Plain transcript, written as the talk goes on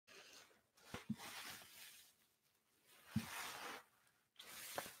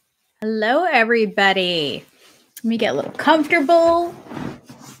Hello, everybody. Let me get a little comfortable.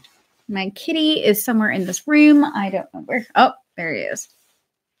 My kitty is somewhere in this room. I don't know where. Oh, there he is.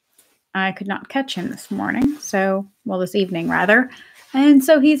 I could not catch him this morning. This evening rather. And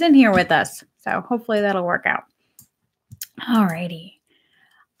so he's in here with us. So hopefully that'll work out. Alrighty.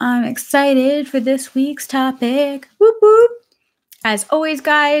 I'm excited for this week's topic. Whoop, whoop. As always,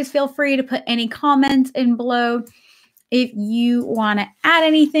 guys, feel free to put any comments in below if you want to add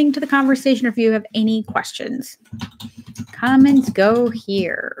anything to the conversation or if you have any questions. Comments go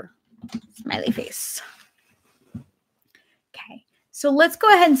here. Smiley face. Okay, so let's go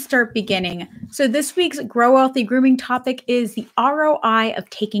ahead and start beginning. So this week's Grow Wealthy Grooming topic is the ROI of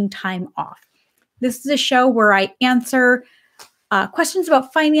taking time off. This is a show where I answer questions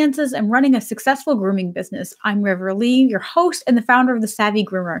about finances and running a successful grooming business. I'm River Lee, your host and the founder of the Savvy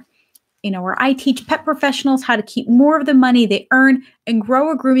Groomer, where I teach pet professionals how to keep more of the money they earn and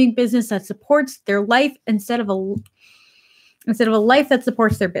grow a grooming business that supports their life instead of a life that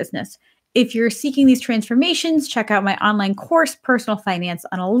supports their business. If you're seeking these transformations, check out my online course, Personal Finance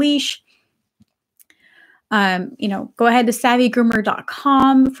on a Leash. Go ahead to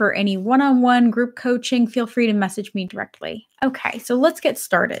savvygroomer.com for any one-on-one group coaching. Feel free to message me directly. Okay, so let's get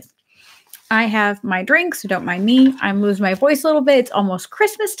started. I have my drink, so don't mind me. I'm losing my voice a little bit. It's almost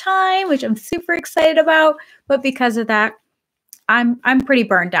Christmas time, which I'm super excited about. But because of that, I'm pretty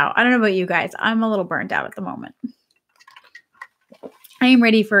burned out. I don't know about you guys. I'm a little burned out at the moment. I am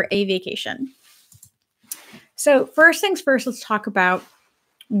ready for a vacation. So first things first, let's talk about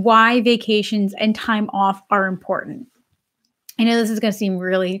why vacations and time off are important. I know this is going to seem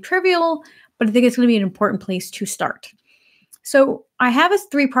really trivial, but I think it's going to be an important place to start. So I have a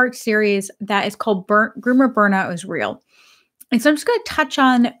 3-part series that is called Groomer Burnout is Real. And so I'm just going to touch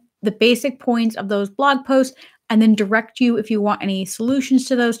on the basic points of those blog posts and then direct you, if you want any solutions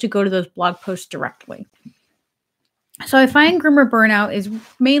to those, to go to those blog posts directly. So I find groomer burnout is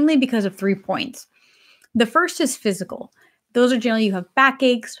mainly because of 3 points. The first is physical. Those are generally you have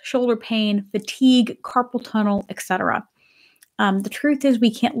backaches, shoulder pain, fatigue, carpal tunnel, etc. The truth is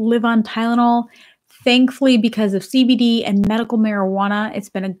we can't live on Tylenol. Thankfully, because of CBD and medical marijuana, it's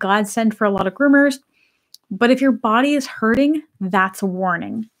been a godsend for a lot of groomers. But if your body is hurting, that's a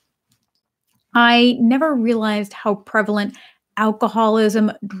warning. I never realized how prevalent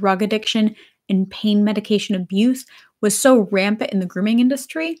alcoholism, drug addiction, and pain medication abuse was so rampant in the grooming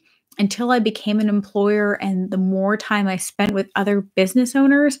industry until I became an employer, and the more time I spent with other business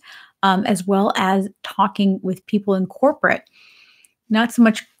owners, as well as talking with people in corporate. Not so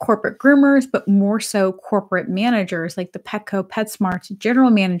much corporate groomers, but more so corporate managers like the Petco, PetSmarts,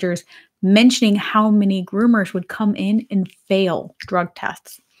 general managers, mentioning how many groomers would come in and fail drug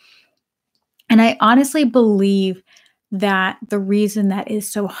tests. And I honestly believe that the reason that is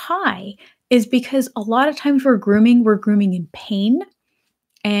so high is because a lot of times we're grooming in pain.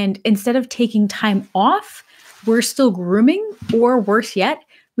 And instead of taking time off, we're still grooming, or worse yet,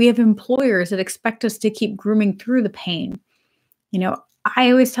 we have employers that expect us to keep grooming through the pain.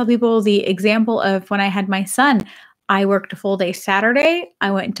 I always tell people the example of when I had my son. I worked a full day Saturday. I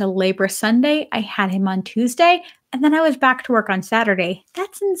went into labor Sunday. I had him on Tuesday, and then I was back to work on Saturday.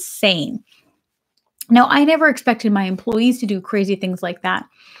 That's insane. Now, I never expected my employees to do crazy things like that.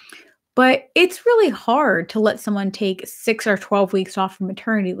 But it's really hard to let someone take 6 or 12 weeks off from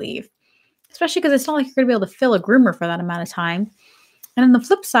maternity leave, especially because it's not like you're going to be able to fill a groomer for that amount of time. And on the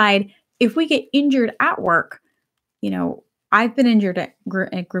flip side, if we get injured at work, I've been injured at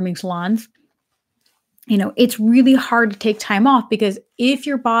grooming salons. It's really hard to take time off, because if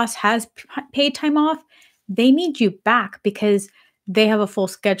your boss has paid time off, they need you back because they have a full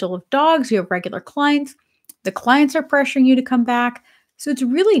schedule of dogs. You have regular clients. The clients are pressuring you to come back. So it's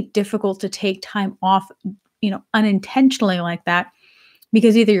really difficult to take time off, unintentionally like that,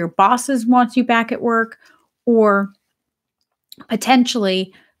 because either your bosses want you back at work, or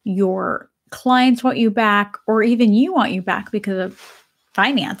potentially your clients want you back, or even you want you back because of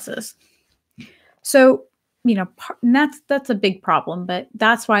finances. So, that's a big problem, but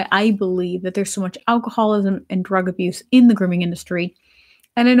that's why I believe that there's so much alcoholism and drug abuse in the grooming industry.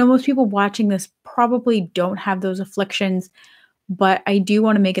 And I know most people watching this probably don't have those afflictions, but I do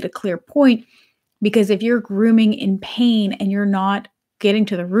want to make it a clear point, because if you're grooming in pain and you're not getting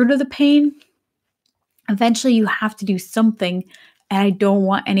to the root of the pain, eventually you have to do something. And I don't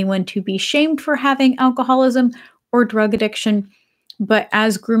want anyone to be shamed for having alcoholism or drug addiction. But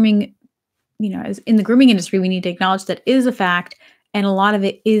as grooming, as in the grooming industry, we need to acknowledge that is a fact. And a lot of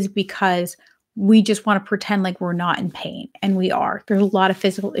it is because we just want to pretend like we're not in pain. And we are. There's a lot of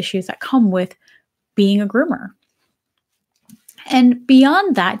physical issues that come with being a groomer. And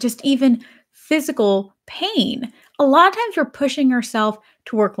beyond that, just even physical pain. A lot of times we're pushing yourself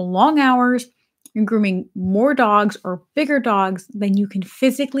to work long hours and grooming more dogs or bigger dogs than you can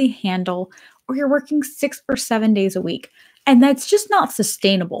physically handle, or you're working 6 or 7 days a week. And that's just not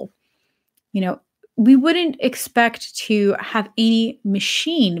sustainable. You know, we wouldn't expect to have any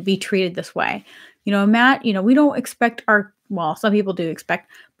machine be treated this way. Matt, we don't expect well, some people do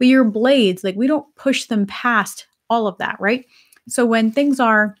expect, but your blades, like we don't push them past all of that, right? So when things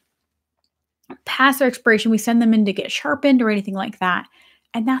are past their expiration, we send them in to get sharpened or anything like that.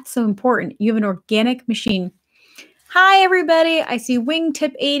 And that's so important. You have an organic machine. Hi, everybody. I see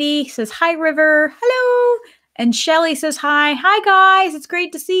Wingtip80 says, hi, River. Hello. And Shelly says, hi. Hi, guys. It's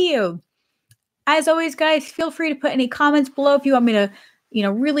great to see you. As always, guys, feel free to put any comments below if you want me to,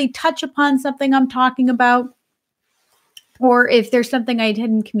 really touch upon something I'm talking about, or if there's something I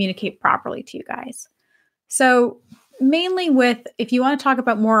didn't communicate properly to you guys. So mainly if you want to talk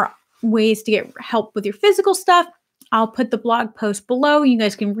about more ways to get help with your physical stuff, I'll put the blog post below. You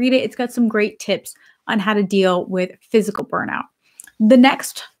guys can read it. It's got some great tips on how to deal with physical burnout. The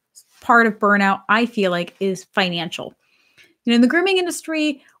next part of burnout, I feel like, is financial. In the grooming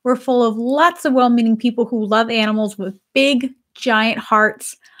industry, we're full of lots of well-meaning people who love animals with big, giant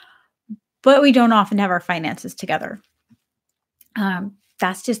hearts, but we don't often have our finances together.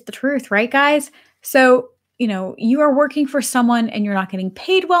 That's just the truth, right, guys? So, you are working for someone and you're not getting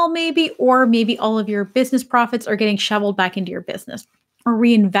paid well, maybe, or maybe all of your business profits are getting shoveled back into your business or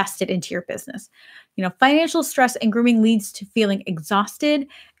reinvested into your business. Financial stress and grooming leads to feeling exhausted.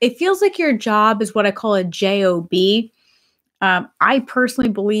 It feels like your job is what I call a job. I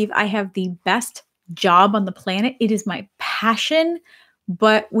personally believe I have the best job on the planet. It is my passion.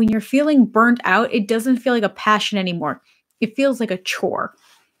 But when you're feeling burnt out, it doesn't feel like a passion anymore. It feels like a chore.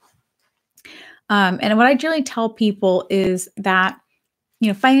 And what I generally tell people is that,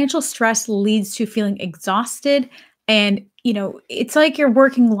 financial stress leads to feeling exhausted. And, it's like you're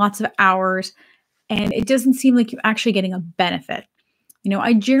working lots of hours and it doesn't seem like you're actually getting a benefit.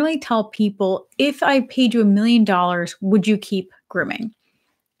 I generally tell people, if I paid you $1 million, would you keep grooming?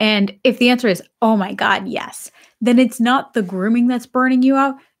 And if the answer is, oh my God, yes, then it's not the grooming that's burning you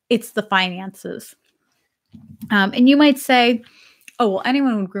out, it's the finances. And you might say, oh, well,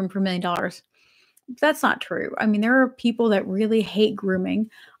 anyone would groom for $1 million. That's not true. I mean, there are people that really hate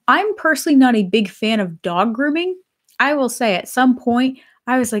grooming. I'm personally not a big fan of dog grooming. I will say at some point,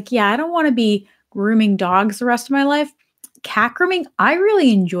 I was like, yeah, I don't want to be grooming dogs the rest of my life. Cat grooming, I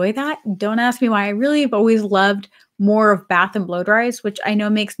really enjoy that. Don't ask me why. I really have always loved more of bath and blow dries, which I know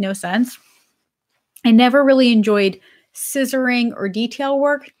makes no sense. I never really enjoyed scissoring or detail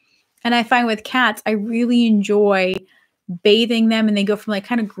work. And I find with cats, I really enjoy bathing them and they go from like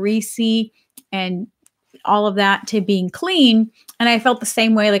kind of greasy and all of that to being clean. And I felt the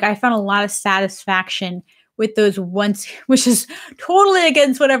same way. Like I found a lot of satisfaction with those once, which is totally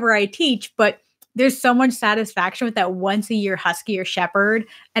against whatever I teach, but there's so much satisfaction with that once a year husky or shepherd.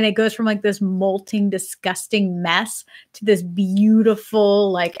 And it goes from like this molting, disgusting mess to this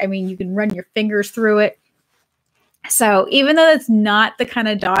beautiful, you can run your fingers through it. So even though that's not the kind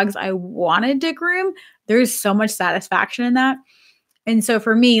of dogs I wanted to groom, there's so much satisfaction in that. And so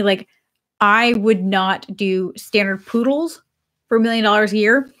for me, I would not do standard poodles for $1 million a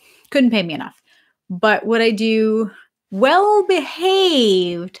year. Couldn't pay me enough. But would I do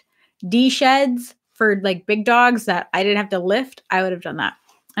well-behaved D-sheds for big dogs that I didn't have to lift? I would have done that.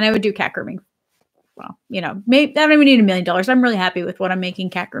 And I would do cat grooming. Well, maybe I don't even need $1 million. I'm really happy with what I'm making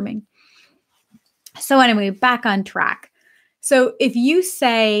cat grooming. So anyway, back on track. So if you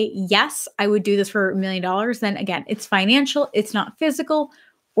say, yes, I would do this for $1 million, then again, it's financial, it's not physical,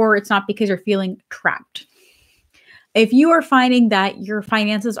 or it's not because you're feeling trapped. If you are finding that your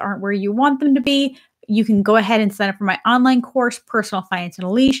finances aren't where you want them to be, you can go ahead and sign up for my online course, Personal Finance in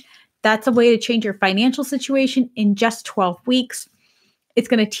a Leash. That's a way to change your financial situation in just 12 weeks. It's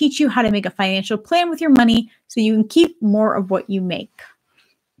going to teach you how to make a financial plan with your money so you can keep more of what you make.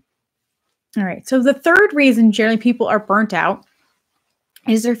 All right. So the third reason generally people are burnt out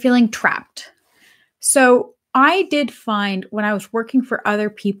is they're feeling trapped. So I did find when I was working for other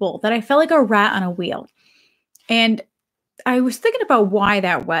people that I felt like a rat on a wheel. And I was thinking about why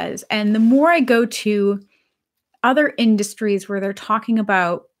that was. And the more I go to other industries where they're talking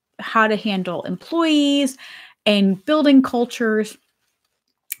about how to handle employees and building cultures,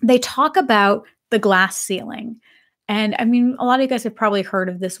 they talk about the glass ceiling. And I mean, a lot of you guys have probably heard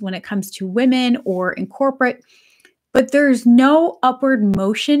of this when it comes to women or in corporate, but there's no upward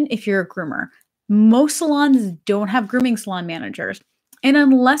motion if you're a groomer. Most salons don't have grooming salon managers. And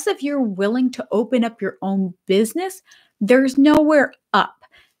unless if you're willing to open up your own business, there's nowhere up.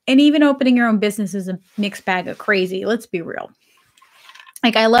 And even opening your own business is a mixed bag of crazy. Let's be real.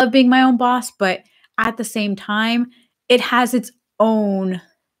 Like, I love being my own boss, but at the same time, it has its own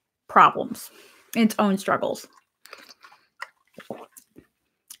problems, its own struggles.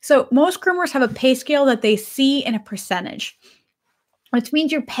 So most groomers have a pay scale that they see in a percentage, which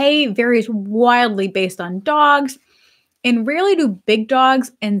means your pay varies wildly based on dogs, and rarely do big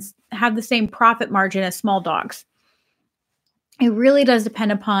dogs and have the same profit margin as small dogs. It really does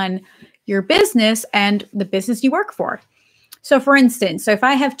depend upon your business and the business you work for. So for instance, if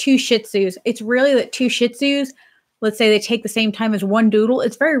I have 2 Shih Tzus, it's really that 2 Shih Tzus, let's say they take the same time as 1 Doodle.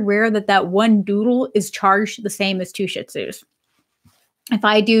 It's very rare that that 1 Doodle is charged the same as 2 Shih Tzus. If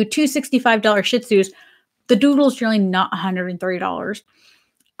I do 2 $65 Shih Tzus, the Doodle is generally not $130.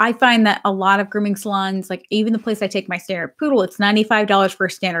 I find that a lot of grooming salons, like even the place I take my standard poodle, it's $95 for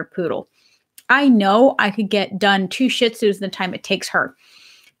a standard poodle. I know I could get done 2 Shih Tzus in the time it takes her.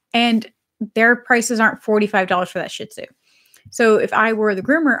 And their prices aren't $45 for that Shih Tzu. So if I were the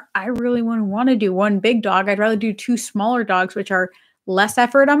groomer, I really wouldn't want to do 1 big dog. I'd rather do 2 smaller dogs, which are less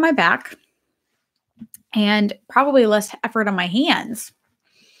effort on my back and probably less effort on my hands.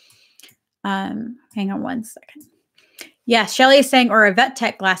 Hang on one second. Yes, Shelly is saying, or a vet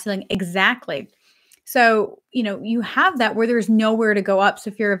tech glass ceiling. Exactly. So, you have that where there's nowhere to go up. So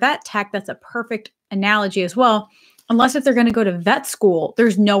if you're a vet tech, that's a perfect analogy as well. Unless if they're going to go to vet school,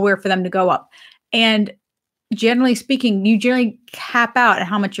 there's nowhere for them to go up. And generally speaking, you generally cap out at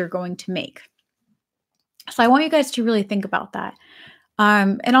how much you're going to make. So I want you guys to really think about that.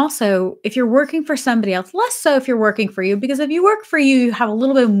 And also, if you're working for somebody else, less so if you're working for you, because if you work for you, you have a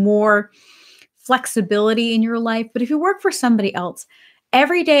little bit more flexibility in your life. But if you work for somebody else,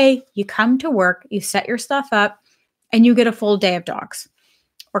 every day you come to work, you set your stuff up, and you get a full day of dogs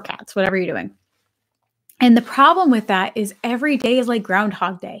or cats, whatever you're doing. And the problem with that is every day is like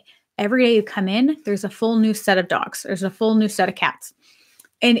Groundhog Day. Every day you come in, there's a full new set of dogs. There's a full new set of cats.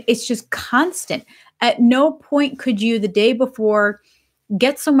 And it's just constant. At no point could you, the day before,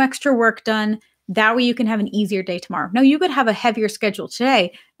 get some extra work done. That way you can have an easier day tomorrow. Now, you could have a heavier schedule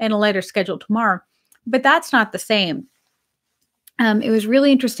today and a lighter schedule tomorrow, but that's not the same. It was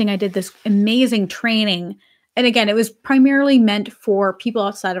really interesting. I did this amazing training. And again, it was primarily meant for people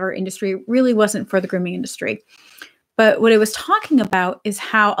outside of our industry. It really wasn't for the grooming industry. But what it was talking about is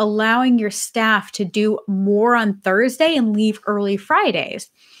how allowing your staff to do more on Thursday and leave early Fridays.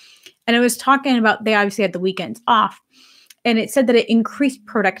 And it was talking about, they obviously had the weekends off. And it said that it increased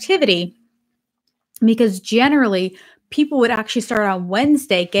productivity because generally people would actually start on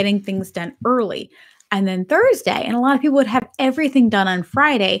Wednesday getting things done early. And then Thursday, and a lot of people would have everything done on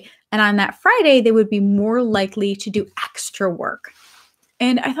Friday. And on that Friday, they would be more likely to do extra work.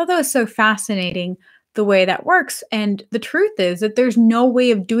 And I thought that was so fascinating, the way that works. And the truth is that there's no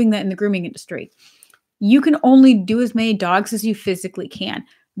way of doing that in the grooming industry. You can only do as many dogs as you physically can.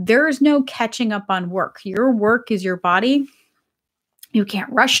 There is no catching up on work. Your work is your body. You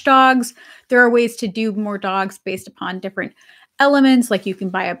can't rush dogs. There are ways to do more dogs based upon different elements, like you can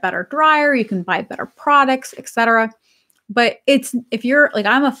buy a better dryer, you can buy better products, etc. But if you're like,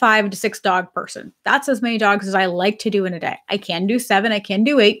 I'm a 5 to 6 dog person. That's as many dogs as I like to do in a day. I can do 7, I can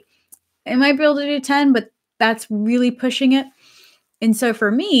do 8. I might be able to do 10, but that's really pushing it. And so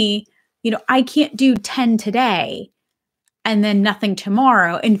for me, I can't do 10 today and then nothing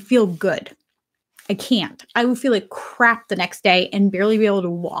tomorrow and feel good. I can't. I will feel like crap the next day and barely be able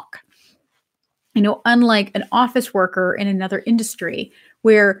to walk. Unlike an office worker in another industry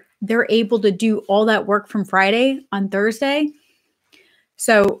where they're able to do all that work from Friday on Thursday.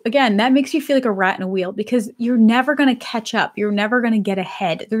 So again, that makes you feel like a rat in a wheel because you're never going to catch up. You're never going to get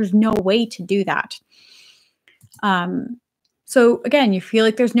ahead. There's no way to do that. So again, you feel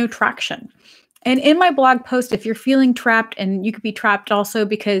like there's no traction. And in my blog post, if you're feeling trapped, and you could be trapped also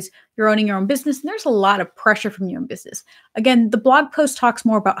because you're owning your own business, and there's a lot of pressure from your own business. Again, the blog post talks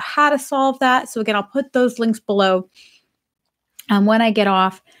more about how to solve that. So again, I'll put those links below when I get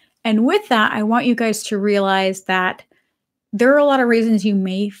off. And with that, I want you guys to realize that there are a lot of reasons you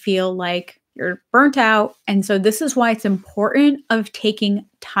may feel like you're burnt out. And so this is why it's important of taking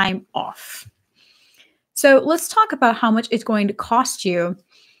time off. So let's talk about how much it's going to cost you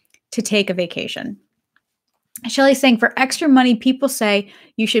to take a vacation. Shelly's saying, for extra money, people say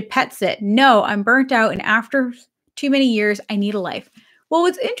you should pet sit. No, I'm burnt out, and after too many years, I need a life. Well,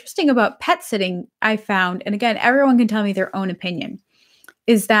 what's interesting about pet sitting, I found, and again, everyone can tell me their own opinion,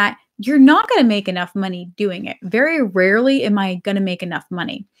 is that you're not going to make enough money doing it. Very rarely am I going to make enough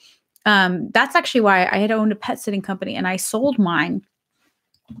money. That's actually why I had owned a pet sitting company, and I sold mine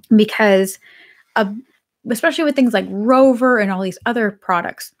because of, especially with things like Rover and all these other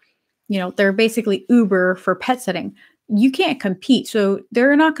products, they're basically Uber for pet sitting. You can't compete. So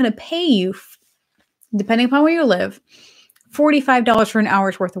they're not going to pay you, depending upon where you live, $45 for an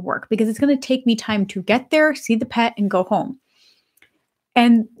hour's worth of work, because it's going to take me time to get there, see the pet, and go home.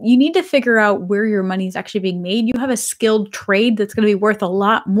 And you need to figure out where your money is actually being made. You have a skilled trade that's going to be worth a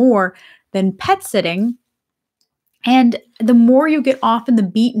lot more than pet sitting. And the more you get off in the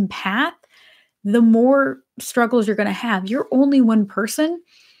beaten path, the more struggles you're going to have. You're only one person.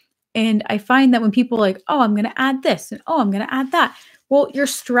 And I find that when people are like, oh, I'm going to add this, and oh, I'm going to add that. Well, you're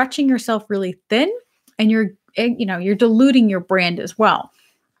stretching yourself really thin, and you're diluting your brand as well.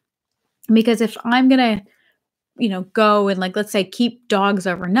 Because if I'm going to, go and, like, let's say, keep dogs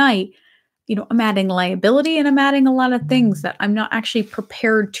overnight, I'm adding liability, and I'm adding a lot of things that I'm not actually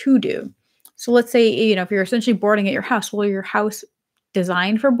prepared to do. So let's say, if you're essentially boarding at your house, well, your house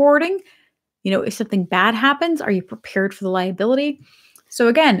designed for boarding, if something bad happens, are you prepared for the liability? So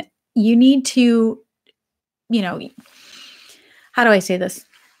again, you need to, how do I say this?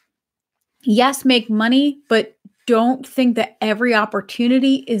 Yes, make money, but don't think that every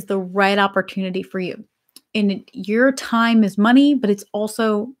opportunity is the right opportunity for you. And your time is money, but it's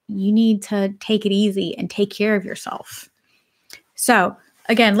also, you need to take it easy and take care of yourself. So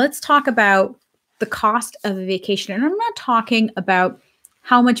again, let's talk about the cost of a vacation. And I'm not talking about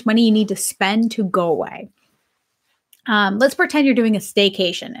how much money you need to spend to go away. Let's pretend you're doing a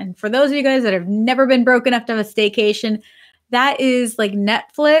staycation. And for those of you guys that have never been broke enough to have a staycation, that is like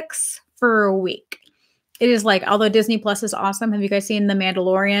Netflix for a week. It is like, although Disney Plus is awesome. Have you guys seen The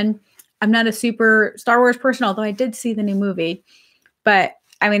Mandalorian? I'm not a super Star Wars person, although I did see the new movie. But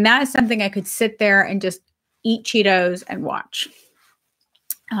I mean, that is something I could sit there and just eat Cheetos and watch.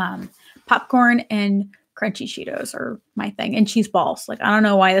 Popcorn and crunchy Cheetos are my thing. And cheese balls. Like, I don't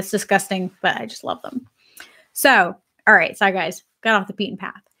know why that's disgusting, but I just love them. So, all right. So guys, got off the beaten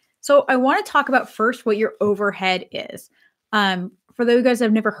path. So I want to talk about first what your overhead is. For those of you guys that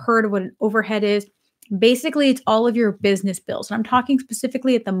have never heard of what an overhead is, basically it's all of your business bills. And I'm talking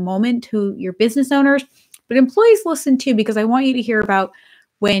specifically at the moment to your business owners, but employees listen too, because I want you to hear about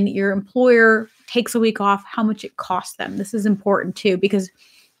when your employer takes a week off, how much it costs them. This is important too, because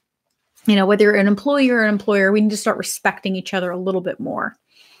whether you're an employee or an employer, we need to start respecting each other a little bit more.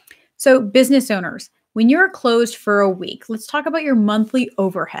 So business owners, when you're closed for a week, let's talk about your monthly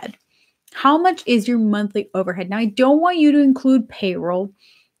overhead. How much is your monthly overhead? Now, I don't want you to include payroll.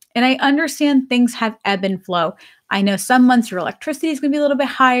 And I understand things have ebb and flow. I know some months your electricity is going to be a little bit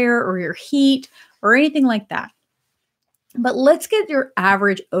higher, or your heat, or anything like that. But let's get your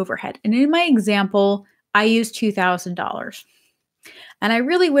average overhead. And in my example, I use $2,000. And I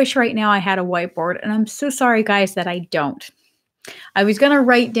really wish right now I had a whiteboard. And I'm so sorry, guys, that I don't. I was going to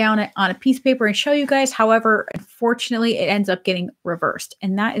write down it on a piece of paper and show you guys. However, unfortunately, it ends up getting reversed,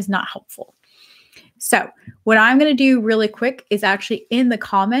 and that is not helpful. So what I'm going to do really quick is actually in the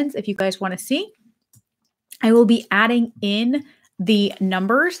comments, if you guys want to see, I will be adding in the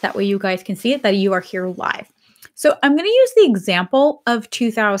numbers. That way you guys can see it, that you are here live. So I'm going to use the example of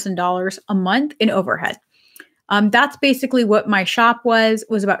 $2,000 a month in overhead. That's basically what my shop was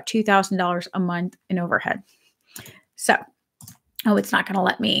about $2,000 a month in overhead. So, oh, it's not going to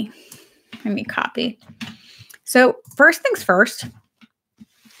let me copy. So first things first,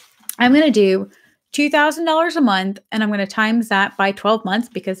 I'm going to do $2,000 a month, and I'm going to times that by 12 months,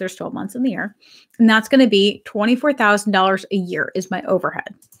 because there's 12 months in the year. And that's going to be $24,000 a year is my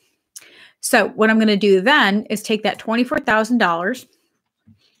overhead. So what I'm going to do then is take that $24,000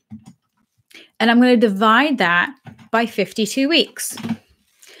 and I'm going to divide that by 52 weeks.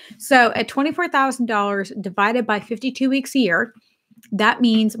 So at $24,000 divided by 52 weeks a year, that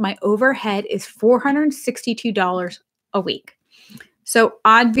means my overhead is $462 a week. So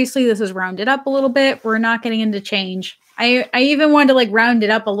obviously this is rounded up a little bit. We're not getting into change. I even wanted to round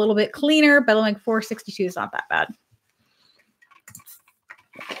it up a little bit cleaner, but I'm like 462 is not that bad.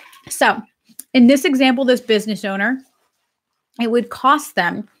 So in this example, this business owner, it would cost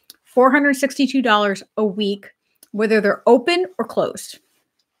them $462 a week, whether they're open or closed.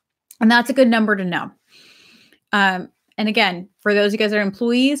 And that's a good number to know. And again, for those of you guys that are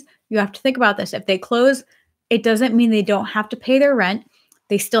employees, you have to think about this. If they close, it doesn't mean they don't have to pay their rent.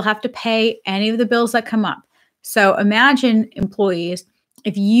 They still have to pay any of the bills that come up. So imagine, employees,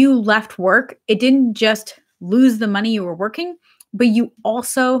 if you left work, it didn't just lose the money you were working, but you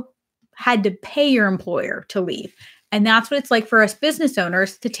also had to pay your employer to leave. And that's what it's like for us business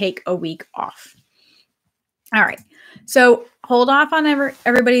owners to take a week off. All right. So hold off on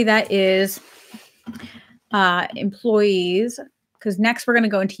everybody that is employees because next we're going to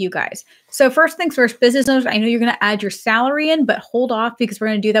go into you guys. So first things first, business owners, I know you're going to add your salary in, but hold off because we're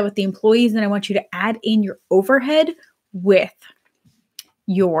going to do that with the employees. And I want you to add in your overhead with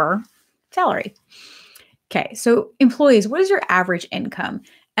your salary. Okay, so employees, what is your average income?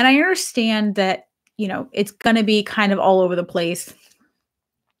 And I understand that, it's going to be kind of all over the place.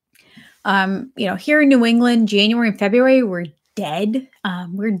 Here in New England, January and February, we're dead.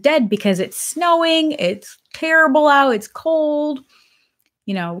 We're dead because it's snowing, it's terrible out, it's cold,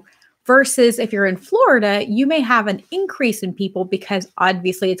 versus if you're in Florida, you may have an increase in people because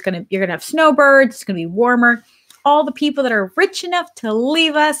obviously you're going to have snowbirds, it's going to be warmer. All the people that are rich enough to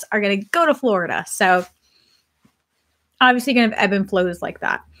leave us are going to go to Florida. So obviously you're going to have ebb and flows like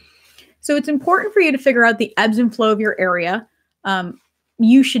that. So it's important for you to figure out the ebbs and flow of your area.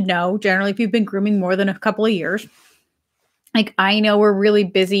 You should know generally if you've been grooming more than a couple of years. Like I know we're really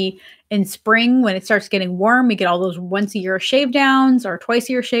busy in spring when it starts getting warm. We get all those once a year shave downs or twice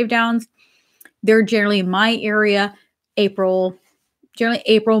a year shave downs. They're generally in my area, April,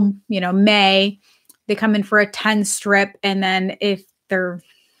 May. They come in for a 10 strip. And then if they're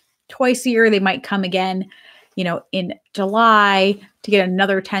twice a year, they might come again, in July to get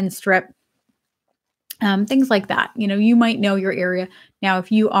another 10 strip. Things like that. You might know your area. Now,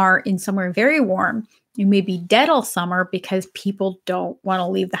 if you are in somewhere very warm, you may be dead all summer because people don't want to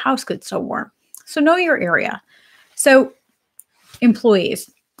leave the house because it's so warm. So know your area. So employees.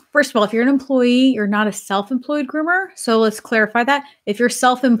 First of all, if you're an employee, you're not a self-employed groomer. So let's clarify that. If you're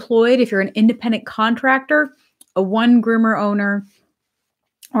self-employed, if you're an independent contractor, a one groomer owner,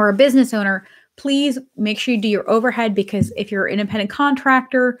 or a business owner, please make sure you do your overhead because if you're an independent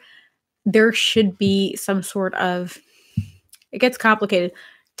contractor, there should be some sort of, it gets complicated.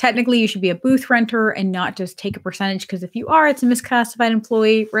 Technically, you should be a booth renter and not just take a percentage because if you are, it's a misclassified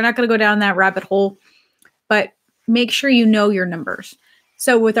employee. We're not going to go down that rabbit hole, but make sure you know your numbers.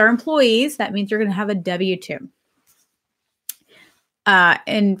 So with our employees, that means you're going to have a W-2.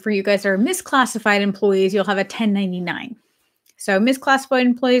 And for you guys that are misclassified employees, you'll have a 1099. So misclassified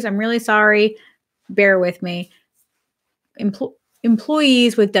employees, I'm really sorry. Bear with me.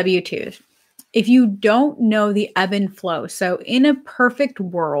 Employees with W-2s. If you don't know the ebb and flow, so in a perfect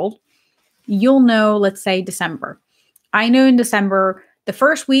world, you'll know, let's say December. I know in December, the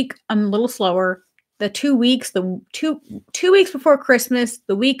first week, I'm a little slower. The 2 weeks, the two weeks before Christmas,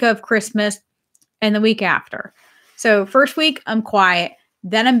 the week of Christmas, and the week after. So first week, I'm quiet.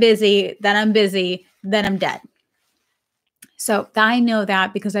 Then I'm busy. Then I'm busy. Then I'm dead. So I know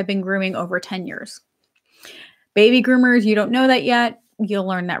that because I've been grooming over 10 years. Baby groomers, you don't know that yet. You'll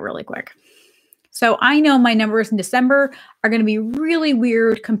learn that really quick. So I know my numbers in December are going to be really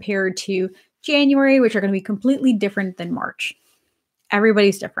weird compared to January, which are going to be completely different than March.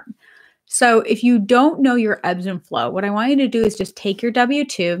 Everybody's different. So if you don't know your ebbs and flow, what I want you to do is just take your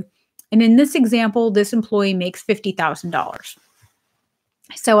W-2. And in this example, this employee makes $50,000.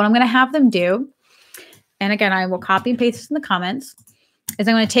 So what I'm going to have them do, and again, I will copy and paste this in the comments, is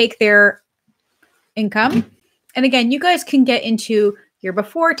I'm going to take their income. And again, you guys can get into your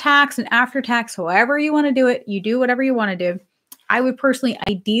before tax and after tax, however you want to do it. You do whatever you want to do. I would personally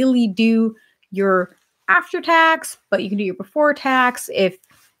ideally do your after tax, but you can do your before tax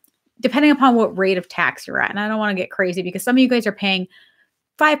depending upon what rate of tax you're at. And I don't want to get crazy because some of you guys are paying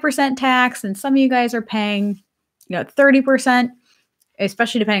 5% tax and some of you guys are paying, 30%,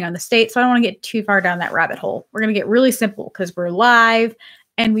 especially depending on the state. So I don't want to get too far down that rabbit hole. We're going to get really simple because we're live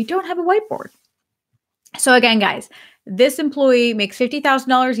and we don't have a whiteboard. So again, guys, this employee makes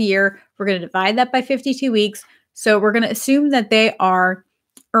 $50,000 a year. We're going to divide that by 52 weeks. So we're going to assume that they are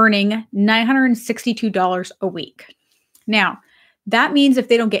earning $962 a week. Now, that means if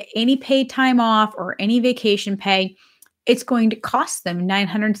they don't get any paid time off or any vacation pay, it's going to cost them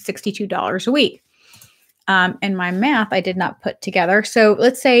 $962 a week. And my math I did not put together. So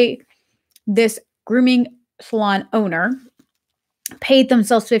let's say this grooming salon owner paid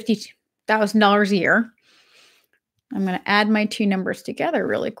themselves $50,000 a year. I'm going to add my two numbers together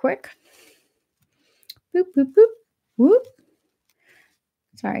really quick. Boop, boop, boop, whoop.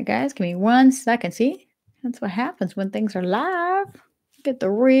 Sorry, guys. Give me 1 second. See, that's what happens when things are live. Get the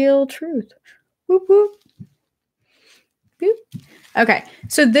real truth. Whoop, whoop. Boop. Okay.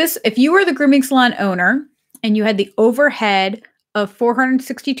 So if you were the grooming salon owner and you had the overhead of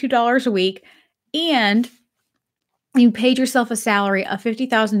 $462 a week and you paid yourself a salary of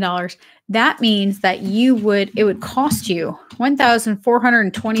 $50,000, that means that it would cost you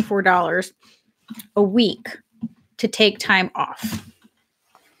 $1,424 a week to take time off.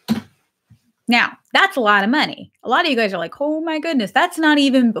 Now, that's a lot of money. A lot of you guys are like, oh my goodness, that's not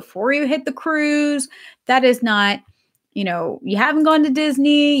even before you hit the cruise. That is not You haven't gone to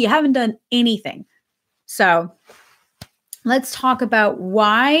Disney, you haven't done anything. So let's talk about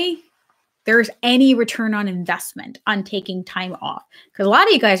why there's any return on investment on taking time off. Because a lot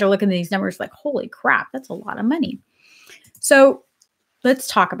of you guys are looking at these numbers like, holy crap, that's a lot of money. So let's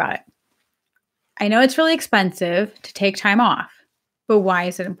talk about it. I know it's really expensive to take time off, but why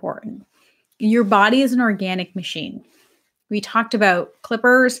is it important? Your body is an organic machine. We talked about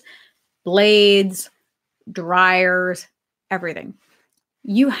clippers, blades, dryers, everything.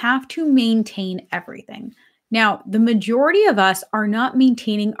 You have to maintain everything. Now, the majority of us are not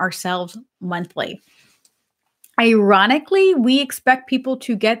maintaining ourselves monthly. Ironically, we expect people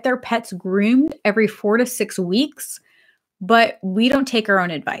to get their pets groomed every 4 to 6 weeks, but we don't take our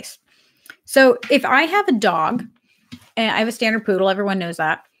own advice. So if I have a dog, and I have a standard poodle, everyone knows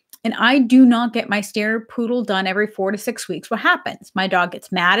that, and I do not get my standard poodle done every 4 to 6 weeks, what happens? My dog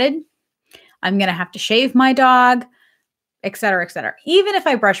gets matted. I'm going to have to shave my dog, et cetera, et cetera. Even if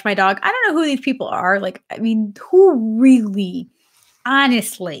I brush my dog, I don't know who these people are. Who really,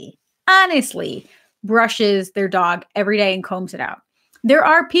 honestly brushes their dog every day and combs it out? There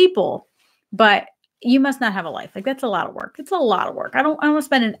are people, but you must not have a life. That's a lot of work. It's a lot of work. I don't want to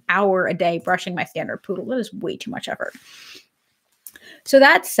spend an hour a day brushing my standard poodle. That is way too much effort. So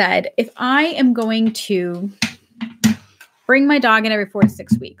that said, if I am going to bring my dog in every 4 to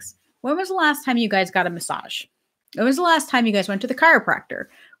 6 weeks, when was the last time you guys got a massage? When was the last time you guys went to the chiropractor?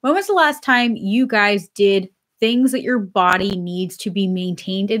 When was the last time you guys did things that your body needs to be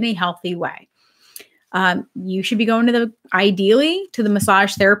maintained in a healthy way? You should be going ideally to the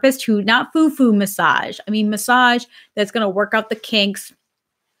massage therapist not foo-foo massage. I mean, massage that's going to work out the kinks,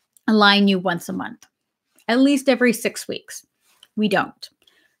 align you once a month, at least every 6 weeks. We don't.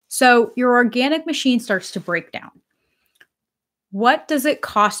 So your organic machine starts to break down. What does it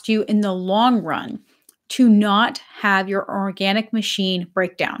cost you in the long run to not have your organic machine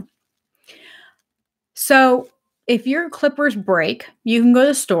break down? So if your clippers break, you can go to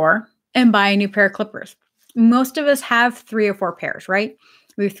the store and buy a new pair of clippers. Most of us have 3 or 4 pairs, right?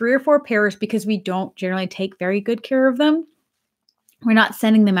 We have 3 or 4 pairs because we don't generally take very good care of them. We're not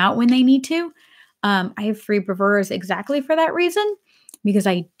sending them out when they need to. I have 3 Bravures exactly for that reason, because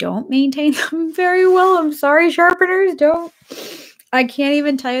I don't maintain them very well. I'm sorry, sharpeners, don't. I can't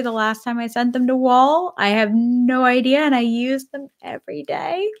even tell you the last time I sent them to wall. I have no idea, and I use them every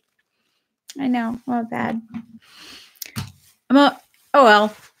day. I know, oh bad. Oh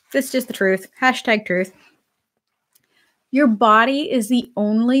well, that's just the truth. # truth. Your body is the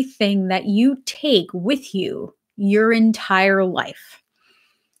only thing that you take with you your entire life.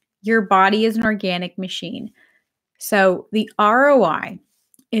 Your body is an organic machine. So the ROI,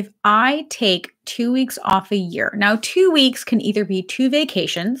 if I take 2 weeks off a year, now 2 weeks can either be 2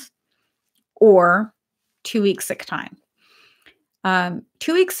 vacations or 2 weeks sick time.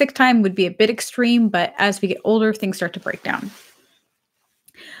 2 weeks sick time would be a bit extreme, but as we get older, things start to break down.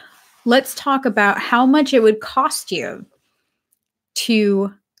 Let's talk about how much it would cost you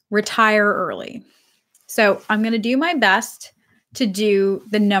to retire early. So I'm going to do my best to do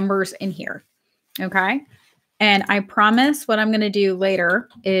the numbers in here. Okay. And I promise what I'm going to do later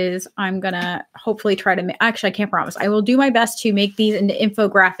is I'm going to hopefully try to actually, I can't promise. I will do my best to make these into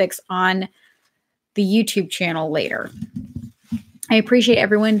infographics on the YouTube channel later. I appreciate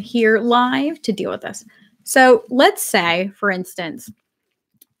everyone here live to deal with this. So let's say, for instance,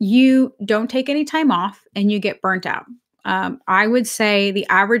 you don't take any time off and you get burnt out. I would say the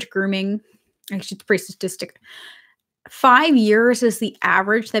average grooming, actually it's pretty statistic, 5 years is the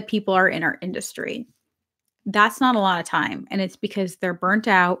average that people are in our industry. That's not a lot of time. And it's because they're burnt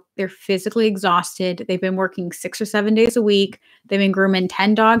out. They're physically exhausted. They've been working 6 or 7 days a week. They've been grooming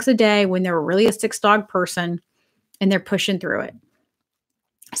 10 dogs a day when they're really a 6-dog person, and they're pushing through it.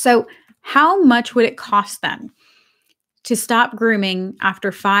 So how much would it cost them to stop grooming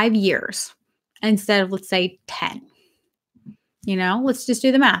after 5 years instead of, let's say, 10? Let's just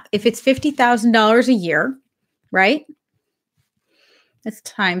do the math. If it's $50,000 a year, right? Let's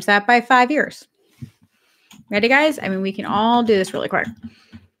times that by 5 years. Ready, guys? I mean, we can all do this really quick.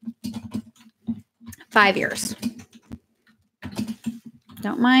 5 years.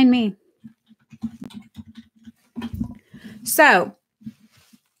 Don't mind me. So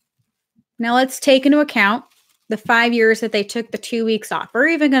now let's take into account the 5 years that they took the 2 weeks off. We're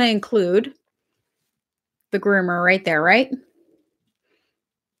even going to include the groomer right there, right?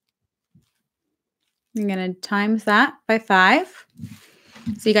 I'm going to times that by 5.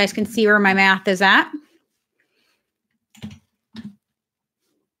 So you guys can see where my math is at.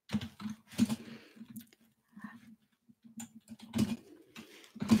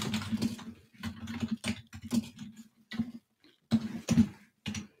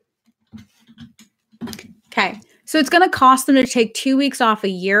 Okay. So it's going to cost them to take 2 weeks off a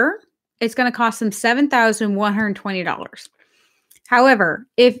year. It's going to cost them $7,120. However,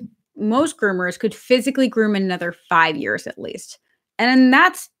 if most groomers could physically groom another 5 years at least, and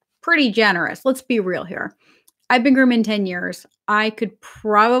that's pretty generous. Let's be real here. I've been grooming 10 years. I could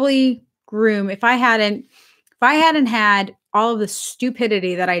probably groom if I hadn't had all of the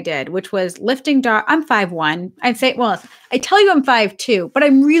stupidity that I did, which was lifting dog. I'm 5'1". I'd say, well, I tell you I'm 5'2", but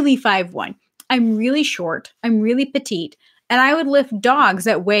I'm really 5'1". I'm really short. I'm really petite. And I would lift dogs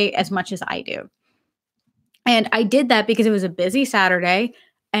that weigh as much as I do. And I did that because it was a busy Saturday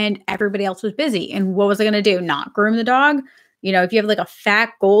and everybody else was busy. And what was I going to do? Not groom the dog? You know, if you have like a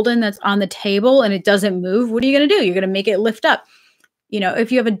fat golden that's on the table and it doesn't move, what are you going to do? You're going to make it lift up. You know,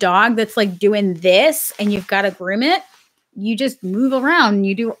 if you have a dog that's like doing this and you've got to groom it, you just move around and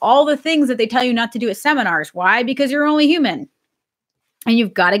you do all the things that they tell you not to do at seminars. Why? Because you're only human and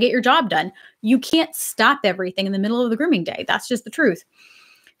you've got to get your job done. You can't stop everything in the middle of the grooming day. That's just the truth.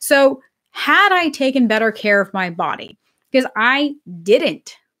 So had I taken better care of my body, because I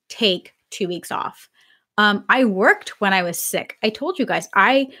didn't take 2 weeks off. I worked when I was sick. I told you guys,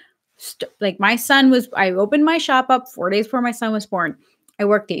 I opened my shop up 4 days before my son was born. I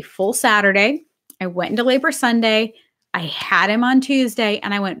worked a full Saturday. I went into labor Sunday. I had him on Tuesday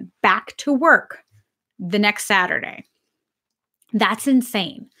and I went back to work the next Saturday. That's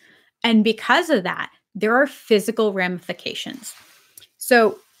insane. And because of that, there are physical ramifications.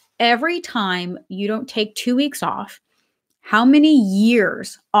 So every time you don't take 2 weeks off, how many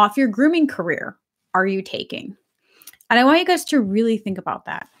years off your grooming career are you taking? And I want you guys to really think about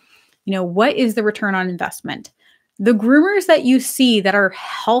that. You know, what is the return on investment? The groomers that you see that are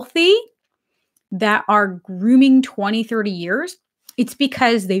healthy, that are grooming 20, 30 years, it's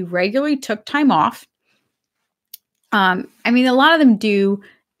because they regularly took time off. A lot of them do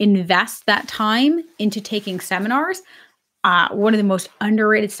invest that time into taking seminars. One of the most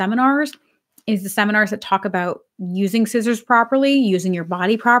underrated seminars is the seminars that talk about using scissors properly, using your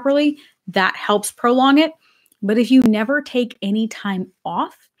body properly. That helps prolong it. But if you never take any time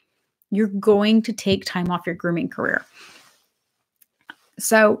off, you're going to take time off your grooming career.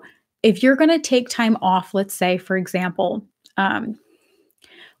 So if you're going to take time off, let's say, for example, one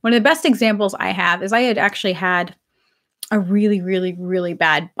of the best examples I have is I had actually had a really, really, really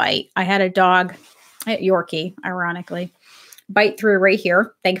bad bite. I had a dog, a Yorkie, ironically, bite through right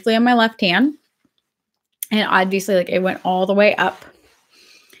here, thankfully on my left hand. And obviously, like, it went all the way up.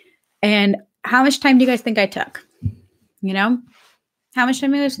 And how much time do you guys think I took? You know, how much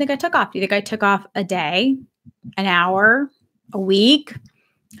time do you guys think I took off? Do you think I took off a day, an hour, a week?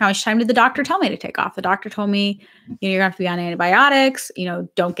 How much time did the doctor tell me to take off? The doctor told me, you know, you're going to have to be on antibiotics. You know,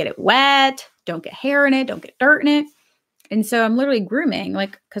 don't get it wet. Don't get hair in it. Don't get dirt in it. And so I'm literally grooming,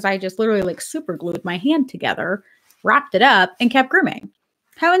 like, because I just literally like super glued my hand together, wrapped it up, and kept grooming.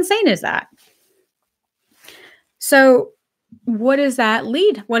 How insane is that? So what does that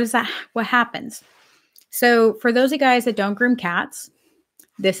lead? What happens? So for those of you guys that don't groom cats,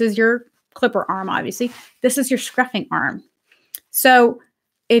 this is your clipper arm, obviously. This is your scruffing arm. So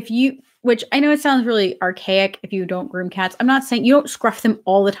which I know it sounds really archaic if you don't groom cats. I'm not saying you don't scruff them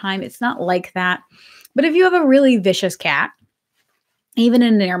all the time. It's not like that. But if you have a really vicious cat, even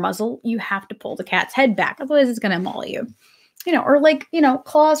in an air muzzle, you have to pull the cat's head back. Otherwise, it's going to maul you. You know, or like, you know,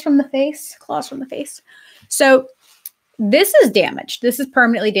 claws from the face. So this is damaged. This is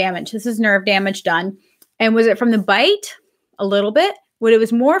permanently damaged. This is nerve damage done. And was it from the bite? A little bit. What it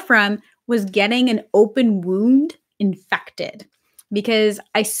was more from was getting an open wound infected, because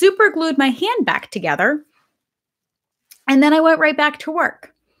I super glued my hand back together and then I went right back to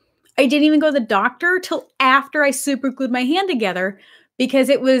work. I didn't even go to the doctor till after I super glued my hand together, because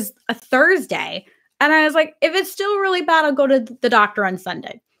it was a Thursday. And I was like, if it's still really bad, I'll go to the doctor on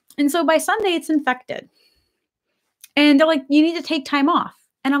Sunday. And so by Sunday, it's infected. And they're like, you need to take time off.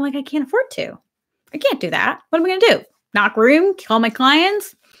 And I'm like, I can't afford to. I can't do that. What am I going to do? Not groom? Call my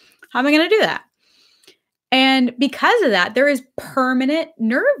clients? How am I going to do that? And because of that, there is permanent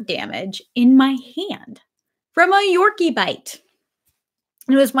nerve damage in my hand from a Yorkie bite.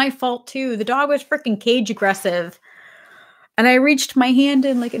 And it was my fault too. The dog was freaking cage aggressive. And I reached my hand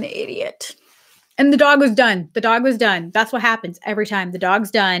in like an idiot. And the dog was done. That's what happens every time. The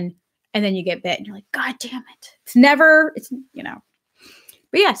dog's done. And then you get bit. And you're like, God damn it.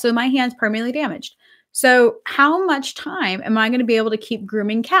 But yeah, so my hand's permanently damaged. So how much time am I going to be able to keep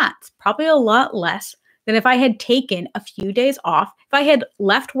grooming cats? Probably a lot less than if I had taken a few days off. If I had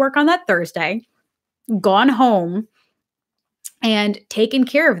left work on that Thursday, gone home, and taken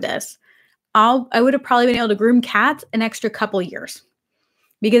care of this, I would have probably been able to groom cats an extra couple years.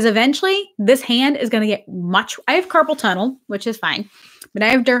 because eventually this hand is going to get I have carpal tunnel, which is fine, but I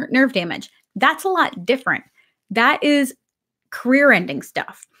have nerve damage. That's a lot different. That is career ending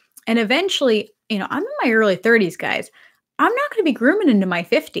stuff. And eventually, I'm in my early 30s, guys. I'm not going to be grooming into my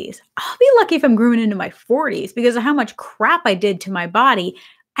 50s. I'll be lucky if I'm grooming into my 40s because of how much crap I did to my body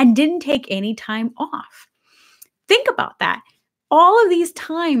and didn't take any time off. Think about that. All of these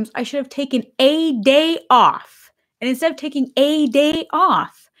times I should have taken a day off. And instead of taking a day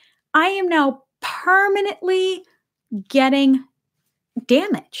off, I am now permanently getting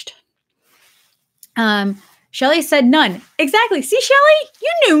damaged. Shelly said none. Exactly. See, Shelly,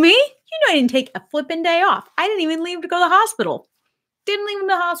 you knew me. You know I didn't take a flipping day off. I didn't even leave to go to the hospital. Didn't leave to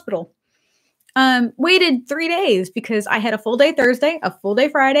the hospital. Waited 3 days because I had a full day Thursday, a full day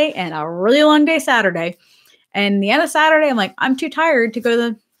Friday, and a really long day Saturday. And the end of Saturday, I'm like, I'm too tired to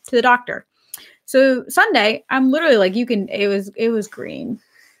go to the doctor. So Sunday, I'm literally like, it was green.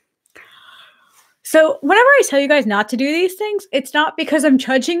 So whenever I tell you guys not to do these things, it's not because I'm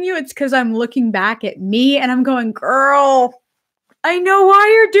judging you. It's because I'm looking back at me and I'm going, girl, I know why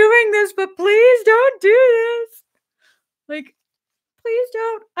you're doing this, but please don't do this. Like, please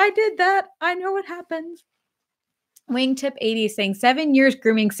don't. I did that. I know what happens. Wingtip 80 is saying 7 years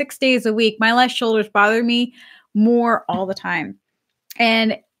grooming 6 days a week. My left shoulders bother me more all the time.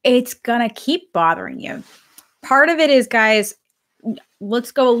 And it's going to keep bothering you. Part of it is, guys,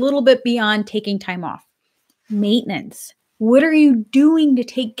 let's go a little bit beyond taking time off. Maintenance. What are you doing to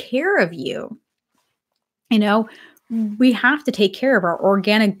take care of you? We have to take care of our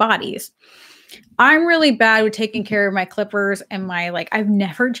organic bodies. I'm really bad with taking care of my clippers and I've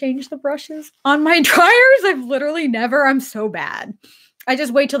never changed the brushes on my dryers. I've literally never. I'm so bad. I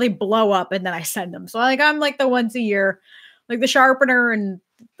just wait till they blow up and then I send them. So I'm like the once a year, like the sharpener, and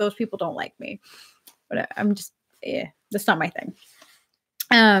those people don't like me. But I'm just, that's not my thing.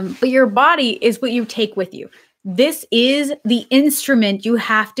 But your body is what you take with you. This is the instrument you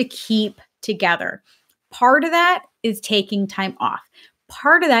have to keep together. Part of that is taking time off.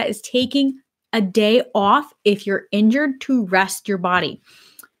 Part of that is taking a day off if you're injured to rest your body.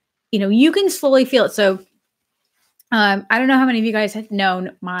 You can slowly feel it. So I don't know how many of you guys have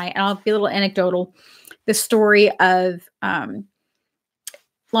known and I'll be a little anecdotal, the story of,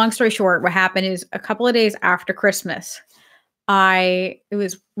 long story short, what happened is a couple of days after Christmas, it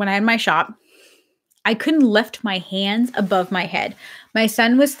was when I had my shop, I couldn't lift my hands above my head. My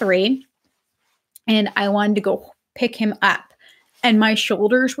son was 3 and I wanted to go pick him up. And my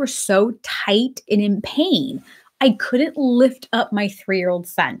shoulders were so tight and in pain, I couldn't lift up my 3-year-old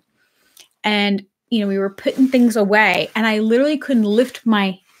son. And, we were putting things away and I literally couldn't lift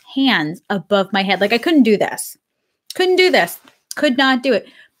my hands above my head. Like I couldn't do this. Couldn't do this. Could not do it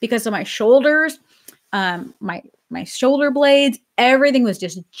because of my shoulders, my shoulder blades, everything was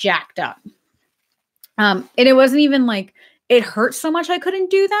just jacked up. And it wasn't even like it hurt so much I couldn't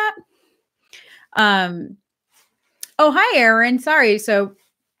do that. Oh, hi, Aaron. Sorry. So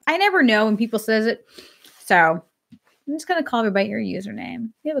I never know when people says it. So I'm just going to call you by your username.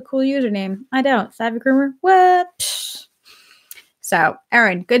 You have a cool username. I don't. Savvy Groomer. What? Psh. So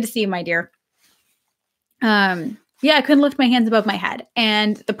Aaron, good to see you, my dear. Yeah, I couldn't lift my hands above my head.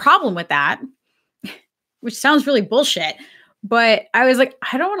 And the problem with that, which sounds really bullshit, but I was like,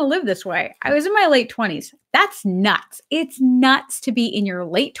 I don't want to live this way. I was in my late 20s. That's nuts. It's nuts to be in your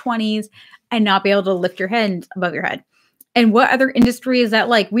late 20s and not be able to lift your hands above your head. And what other industry is that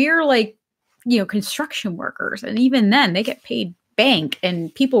like? We are like, construction workers. And even then they get paid bank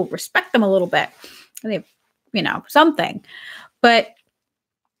and people respect them a little bit. They, something. But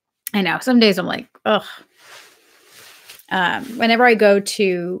I know some days I'm like, ugh. Whenever I go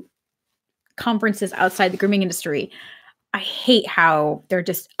to conferences outside the grooming industry, I hate how they're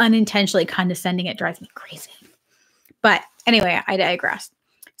just unintentionally condescending. It drives me crazy. But anyway, I digress.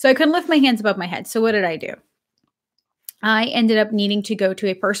 So I couldn't lift my hands above my head. So what did I do? I ended up needing to go to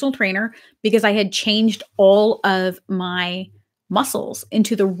a personal trainer because I had changed all of my muscles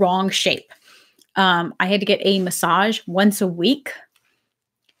into the wrong shape. I had to get a massage once a week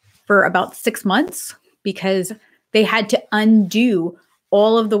for about 6 months because they had to undo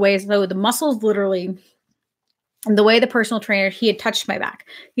all of the ways. So the muscles literally, and the way the personal trainer, he had touched my back.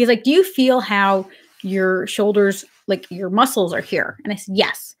 He's like, do you feel how your shoulders, like your muscles are here? And I said,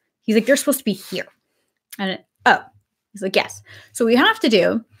 yes. He's like, they're supposed to be here. And he's like, yes. So what we have to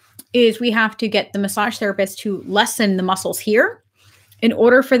do is we have to get the massage therapist to lessen the muscles here in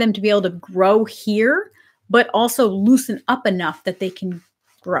order for them to be able to grow here, but also loosen up enough that they can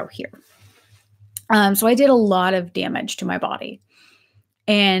grow here. So I did a lot of damage to my body.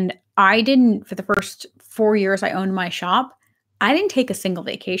 And I didn't, for the first 4 years I owned my shop, I didn't take a single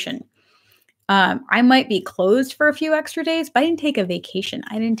vacation. I might be closed for a few extra days, but I didn't take a vacation.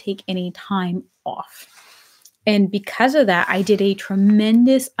 I didn't take any time off. And because of that, I did a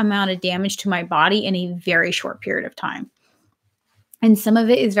tremendous amount of damage to my body in a very short period of time. And some of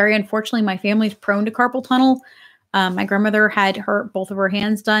it is very unfortunately, my family's prone to carpal tunnel. My grandmother had both of her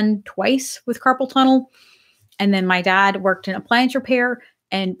hands done twice with carpal tunnel. And then my dad worked in appliance repair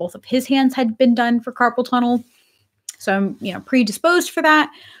and both of his hands had been done for carpal tunnel. So I'm, predisposed for that.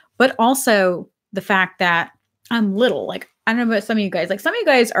 But also the fact that I'm little, like, I don't know about some of you guys, like some of you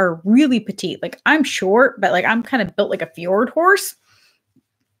guys are really petite. Like I'm short, but like I'm kind of built like a fjord horse,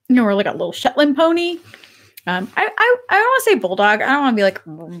 or like a little Shetland pony. I don't want to say bulldog. I don't want to be like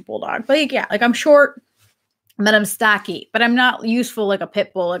bulldog, but like, yeah, like I'm short, but I'm stocky, but I'm not useful like a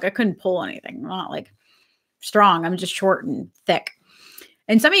pit bull. Like I couldn't pull anything. I'm not like strong. I'm just short and thick.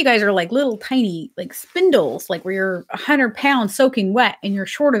 And some of you guys are like little tiny, like spindles, like where you're 100 pounds soaking wet and you're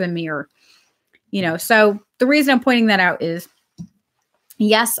shorter than me, or, so the reason I'm pointing that out is,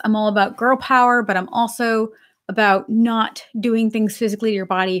 yes, I'm all about girl power, but I'm also about not doing things physically to your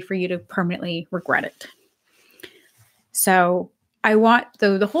body for you to permanently regret it. So I want,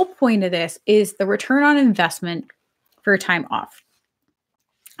 the whole point of this is the return on investment for time off.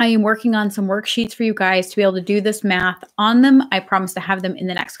 I am working on some worksheets for you guys to be able to do this math on them. I promise to have them in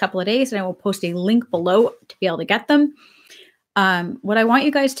the next couple of days, and I will post a link below to be able to get them. What I want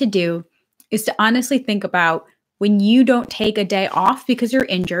you guys to do is to honestly think about when you don't take a day off because you're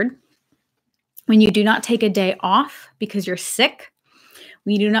injured, when you do not take a day off because you're sick,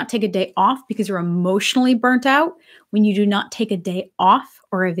 when you do not take a day off because you're emotionally burnt out, when you do not take a day off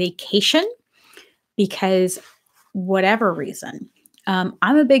or a vacation because whatever reason. I'm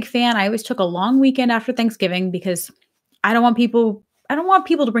a big fan. I always took a long weekend after Thanksgiving because I don't want people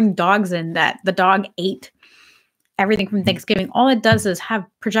to bring dogs in that the dog ate everything from Thanksgiving. All it does is have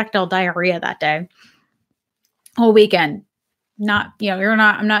projectile diarrhea that day. Whole weekend. I'm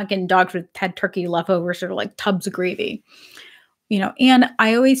not getting dogs with had turkey leftovers or like tubs of gravy. And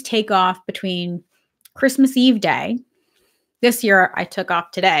I always take off between Christmas Eve day. This year I took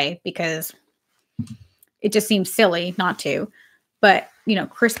off today because it just seems silly not to. But,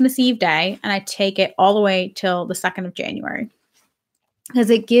 Christmas Eve day, and I take it all the way till the 2nd of January because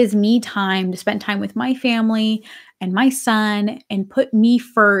it gives me time to spend time with my family and my son and put me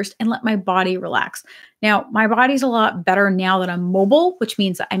first and let my body relax. Now, my body's a lot better now that I'm mobile, which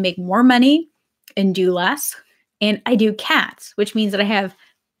means that I make more money and do less. And I do cats, which means that I have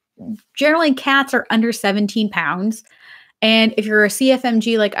generally cats are under 17 pounds. And if you're a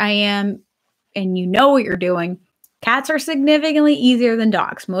CFMG like I am and you know what you're doing, cats are significantly easier than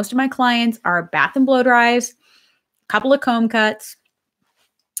dogs. Most of my clients are bath and blow dries, a couple of comb cuts.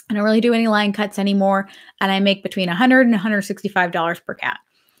 I don't really do any line cuts anymore. And I make between $100 and $165 per cat.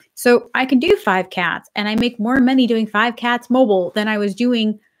 So I can do 5 cats and I make more money doing 5 cats mobile than I was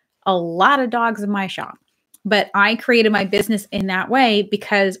doing a lot of dogs in my shop. But I created my business in that way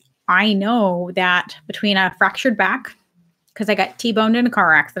because I know that between a fractured back, because I got T-boned in a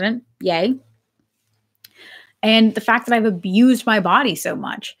car accident, yay, and the fact that I've abused my body so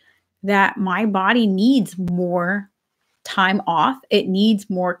much that my body needs more time off. It needs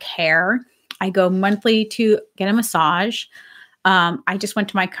more care. I go monthly to get a massage. I just went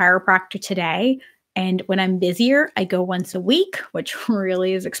to my chiropractor today. And when I'm busier, I go once a week, which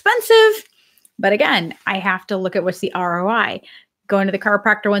really is expensive. But again, I have to look at what's the ROI. Going to the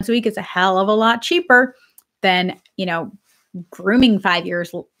chiropractor once a week is a hell of a lot cheaper than, grooming 5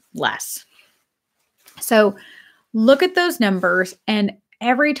 years less. So look at those numbers, and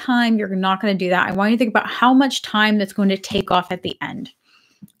every time you're not going to do that, I want you to think about how much time that's going to take off at the end,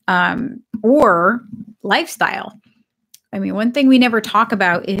 or lifestyle. I mean, one thing we never talk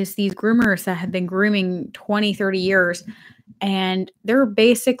about is these groomers that have been grooming 20, 30 years, and they're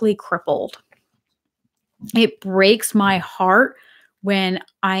basically crippled. It breaks my heart when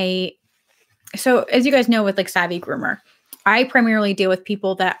so as you guys know with like Savvy Groomer, I primarily deal with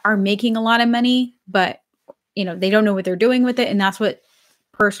people that are making a lot of money, but they don't know what they're doing with it. And that's what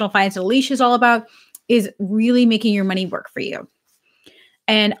Personal Finance Unleashed is all about, is really making your money work for you.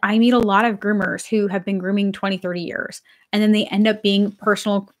 And I meet a lot of groomers who have been grooming 20, 30 years, and then they end up being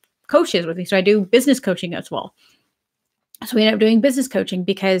personal coaches with me. So I do business coaching as well. So we end up doing business coaching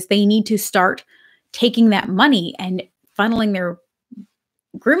because they need to start taking that money and funneling their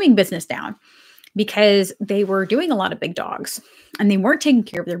grooming business down because they were doing a lot of big dogs and they weren't taking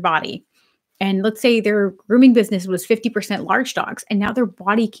care of their body. And let's say their grooming business was 50% large dogs, and now their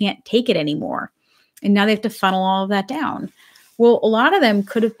body can't take it anymore. And now they have to funnel all of that down. Well, a lot of them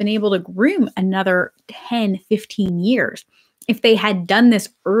could have been able to groom another 10, 15 years if they had done this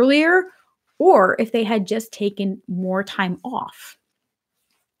earlier or if they had just taken more time off.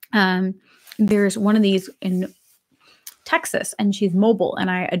 There's one of these in Texas, and she's mobile, and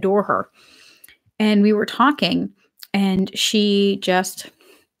I adore her. And we were talking, and she just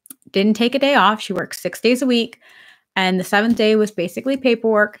didn't take a day off. She works 6 days a week, and the 7th day was basically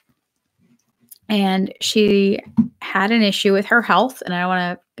paperwork. And she had an issue with her health, and I don't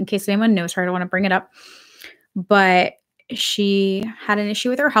want to, in case anyone knows her, I don't want to bring it up, but she had an issue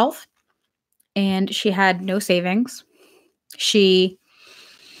with her health, and she had no savings. She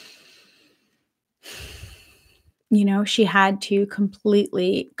had to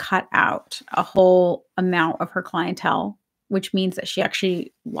completely cut out a whole amount of her clientele, which means that she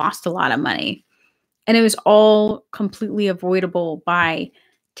actually lost a lot of money. And it was all completely avoidable by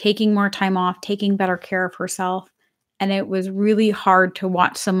taking more time off, taking better care of herself. And it was really hard to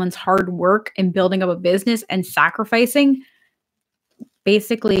watch someone's hard work in building up a business and sacrificing,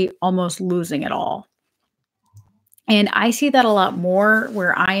 basically almost losing it all. And I see that a lot more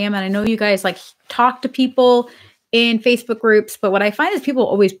where I am. And I know you guys like talk to people in Facebook groups, but what I find is people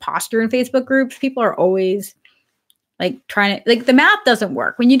always posture in Facebook groups. People are always like trying to, like, the math doesn't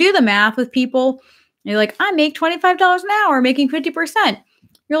work. When you do the math with people, you're like, I make $25 an hour, making 50%.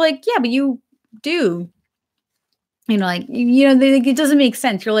 You're like, yeah, but you do, it doesn't make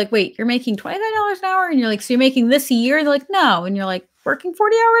sense. You're like, wait, you're making $25 an hour? And you're like, so you're making this a year? They're like, no. And you're like, working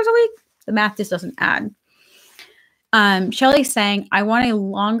 40 hours a week? The math just doesn't add. Shelly's saying, I want a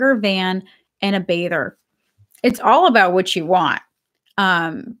longer van and a bather. It's all about what you want.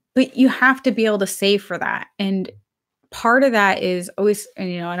 But you have to be able to save for that. And part of that is always,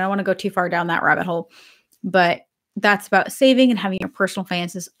 and I don't want to go too far down that rabbit hole, but that's about saving and having your personal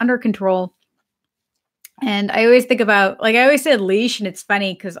finances under control. And I always think about, like, I always said leash, and it's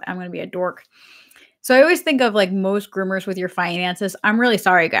funny because I'm going to be a dork. So I always think of like most groomers with your finances. I'm really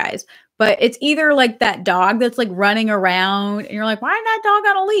sorry, guys, but it's either like that dog that's like running around and you're like, why is that dog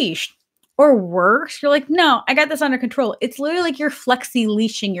on a leash? Or worse, you're like, no, I got this under control. It's literally like you're flexi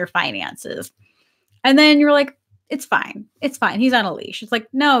leashing your finances. And then you're like, it's fine. It's fine. He's on a leash. It's like,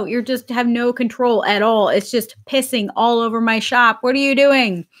 no, you're just have no control at all. It's just pissing all over my shop. What are you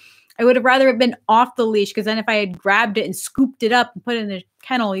doing? I would have rather have been off the leash, because then if I had grabbed it and scooped it up and put it in the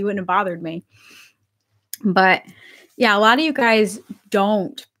kennel, you wouldn't have bothered me. But yeah, a lot of you guys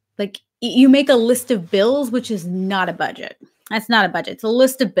don't, like, you make a list of bills, which is not a budget. That's not a budget. It's a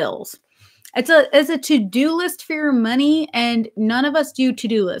list of bills. It's a to-do list for your money, and none of us do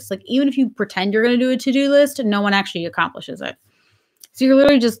to-do lists. Like, even if you pretend you're going to do a to-do list, no one actually accomplishes it. So you're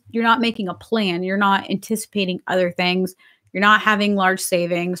literally you're not making a plan. You're not anticipating other things. You're not having large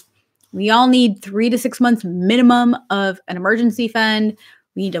savings. We all need 3 to 6 months minimum of an emergency fund.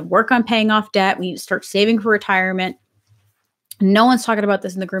 We need to work on paying off debt. We need to start saving for retirement. No one's talking about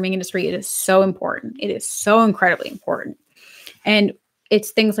this in the grooming industry. It is so important. It is so incredibly important. And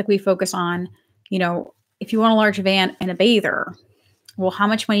it's things like we focus on, if you want a large van and a bather, well, how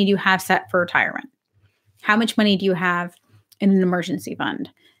much money do you have set for retirement? How much money do you have in an emergency fund?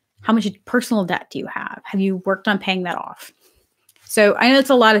 How much personal debt do you have? Have you worked on paying that off? So I know it's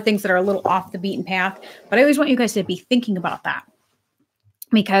a lot of things that are a little off the beaten path, but I always want you guys to be thinking about that,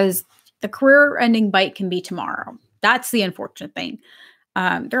 because the career-ending bite can be tomorrow. That's the unfortunate thing.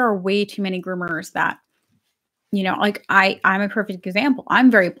 There are way too many groomers that, like I'm a perfect example.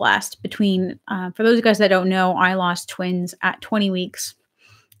 I'm very blessed between, for those of you guys that don't know, I lost twins at 20 weeks.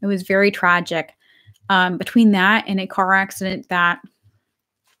 It was very tragic. Between that and a car accident that,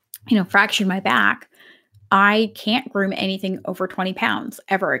 fractured my back, I can't groom anything over 20 pounds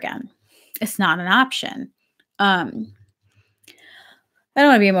ever again. It's not an option. I don't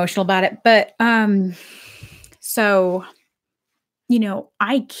want to be emotional about it, but, so,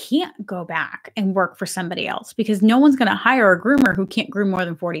 I can't go back and work for somebody else, because no one's going to hire a groomer who can't groom more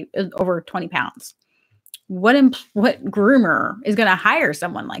than over 20 pounds. What groomer is going to hire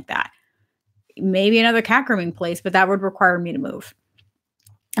someone like that? Maybe another cat grooming place, but that would require me to move.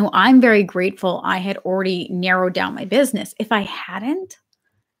 And I'm very grateful I had already narrowed down my business. If I hadn't,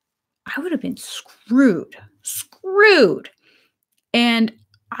 I would have been screwed. And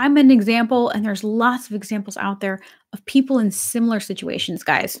I'm an example, and there's lots of examples out there of people in similar situations,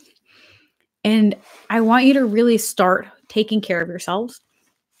 guys. And I want you to really start taking care of yourselves.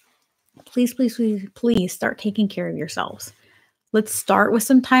 Please, please, please, please start taking care of yourselves. Let's start with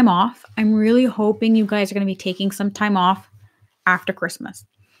some time off. I'm really hoping you guys are going to be taking some time off after Christmas,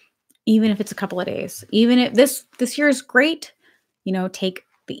 even if it's a couple of days. Even if this year is great, take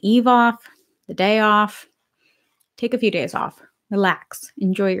the eve off, the day off, take a few days off. Relax,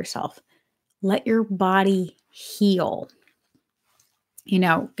 enjoy yourself. Let your body heal.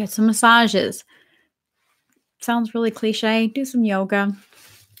 Get some massages. Sounds really cliche. Do some yoga.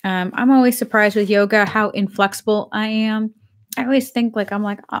 I'm always surprised with yoga how inflexible I am. I always think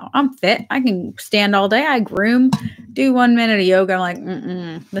oh, I'm fit. I can stand all day. I groom, do 1 minute of yoga. I'm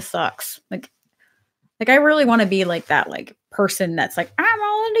like, this sucks. Like I really want to be like that, like person that's like, I'm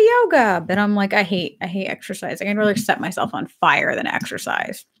all into yoga. But I'm like, I hate exercise. I'd rather set myself on fire than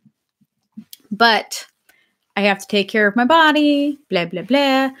exercise. But I have to take care of my body, blah, blah,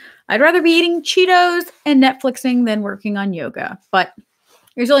 blah. I'd rather be eating Cheetos and Netflixing than working on yoga. But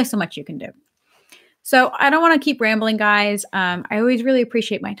there's only so much you can do. So I don't want to keep rambling, guys. I always really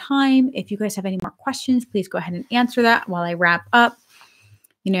appreciate my time. If you guys have any more questions, please go ahead and answer that while I wrap up.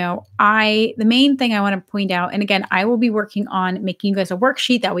 The main thing I want to point out, and again, I will be working on making you guys a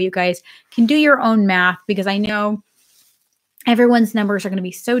worksheet. That way you guys can do your own math, because I know everyone's numbers are going to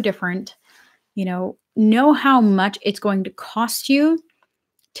be so different. Know how much it's going to cost you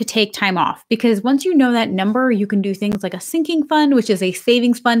to take time off, because once you know that number, you can do things like a sinking fund, which is a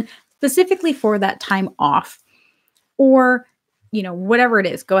savings fund specifically for that time off, or, whatever it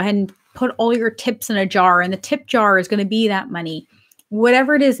is. Go ahead and put all your tips in a jar, and the tip jar is going to be that money,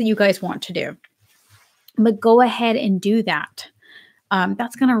 whatever it is that you guys want to do. But go ahead and do that.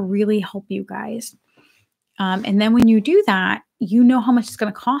 That's going to really help you guys. And then when you do that, you know how much it's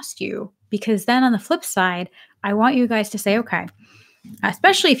going to cost you, because then on the flip side, I want you guys to say, okay,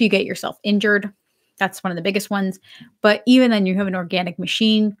 especially if you get yourself injured, that's one of the biggest ones. But even then, you have an organic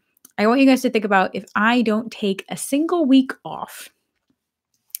machine. I want you guys to think about, if I don't take a single week off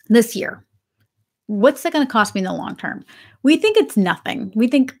this year, what's that going to cost me in the long term? We think it's nothing. We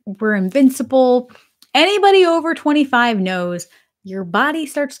think we're invincible. Anybody over 25 knows your body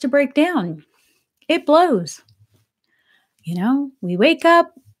starts to break down. It blows. We wake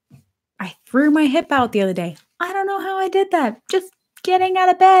up. I threw my hip out the other day. I don't know how I did that. Just getting out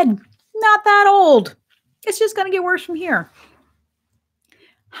of bed. Not that old. It's just going to get worse from here.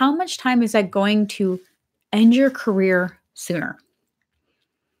 How much time is that going to end your career sooner?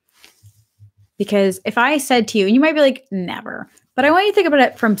 Because if I said to you, and you might be like, never, but I want you to think about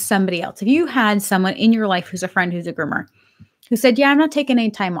it from somebody else. If you had someone in your life who's a friend, who's a groomer, who said, yeah, I'm not taking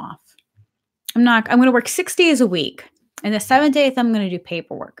any time off. I'm going to work 6 days a week. And the 7th day, I'm going to do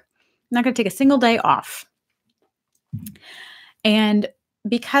paperwork. I'm not going to take a single day off. And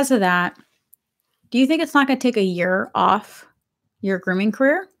because of that, do you think it's not going to take a year off your grooming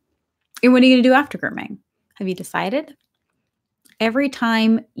career? And what are you going to do after grooming? Have you decided? Every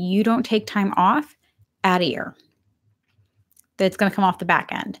time you don't take time off, add a year. That's going to come off the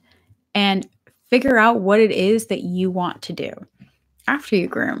back end. And figure out what it is that you want to do after you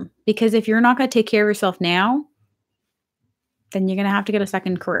groom. Because if you're not going to take care of yourself now, then you're going to have to get a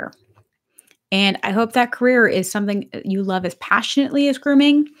second career. And I hope that career is something you love as passionately as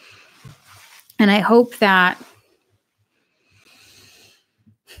grooming. And I hope that,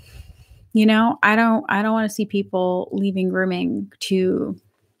 I don't want to see people leaving grooming to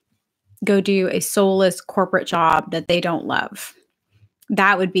go do a soulless corporate job that they don't love.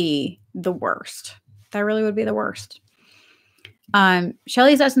 That would be the worst. That really would be the worst.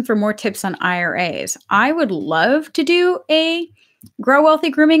 Shelly's asking for more tips on IRAs. I would love to do a Grow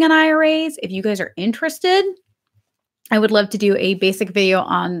Wealthy Grooming on IRAs. If you guys are interested, I would love to do a basic video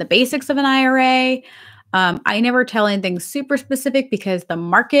on the basics of an IRA. I never tell anything super specific because the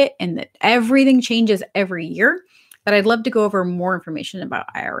market and everything changes every year. But I'd love to go over more information about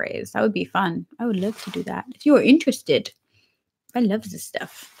IRAs. That would be fun. I would love to do that. If you are interested, I love this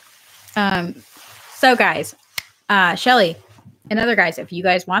stuff. So guys, Shelly and other guys, if you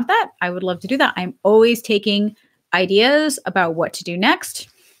guys want that, I would love to do that. I'm always taking ideas about what to do next.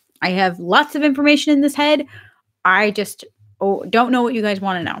 I have lots of information in this head. I just don't know what you guys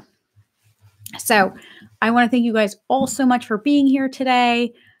want to know. So I want to thank you guys all so much for being here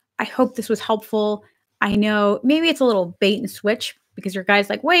today. I hope this was helpful. I know maybe it's a little bait and switch because your guys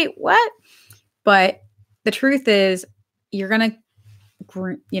like, wait, what? But the truth is you're going to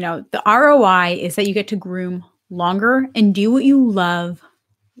groom, the ROI is that you get to groom longer and do what you love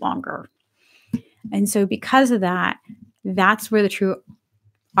longer. And so because of that, that's where the true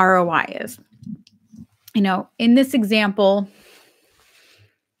ROI is. In this example,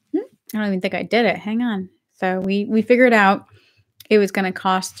 I don't even think I did it. Hang on. So we figured out it was going to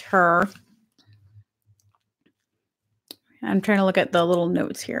cost her. I'm trying to look at the little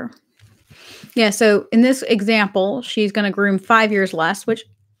notes here. Yeah. So in this example, she's going to groom 5 years less, which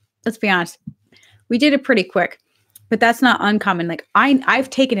let's be honest, we did it pretty quick, but that's not uncommon. Like I've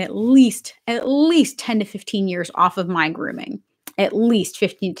taken at least 10 to 15 years off of my grooming, at least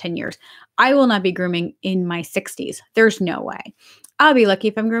 15 to 10 years. I will not be grooming in my 60s. There's no way. I'll be lucky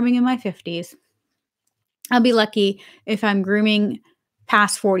if I'm grooming in my 50s. I'll be lucky if I'm grooming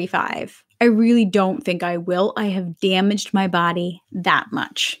past 45. I really don't think I will. I have damaged my body that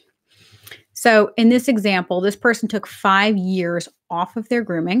much. So in this example, this person took 5 years off of their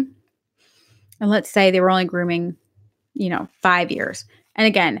grooming. And let's say they were only grooming, 5 years. And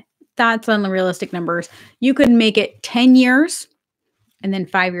again, that's unrealistic numbers. You could make it 10 years and then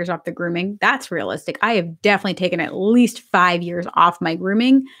 5 years off the grooming. That's realistic. I have definitely taken at least 5 years off my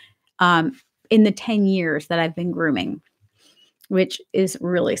grooming in the 10 years that I've been grooming, which is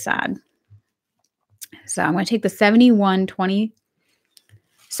really sad. So I'm going to take the 7120.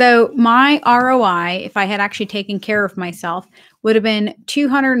 So my ROI, if I had actually taken care of myself, would have been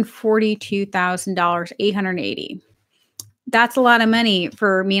 $242,880. That's a lot of money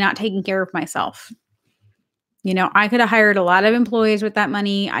for me not taking care of myself. I could have hired a lot of employees with that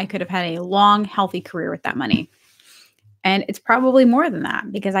money. I could have had a long, healthy career with that money. And it's probably more than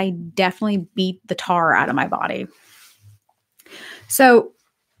that because I definitely beat the tar out of my body. So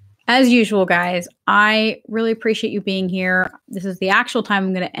as usual, guys, I really appreciate you being here. This is the actual time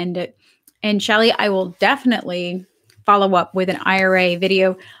I'm going to end it. And Shelly, I will definitely follow up with an IRA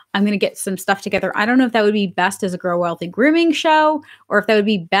video. I'm going to get some stuff together. I don't know if that would be best as a Grow Wealthy grooming show or if that would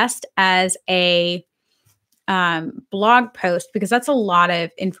be best as a blog post because that's a lot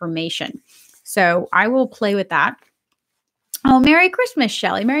of information. So I will play with that. Oh, Merry Christmas,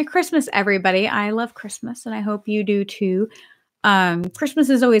 Shelly. Merry Christmas, everybody. I love Christmas and I hope you do too. Christmas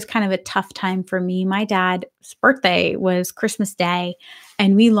is always kind of a tough time for me. My dad's birthday was Christmas Day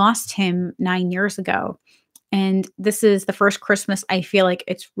and we lost him 9 years ago. And this is the first Christmas I feel like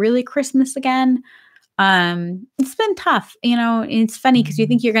it's really Christmas again. It's been tough, it's funny because you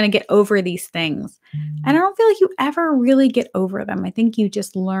think you're going to get over these things. And I don't feel like you ever really get over them. I think you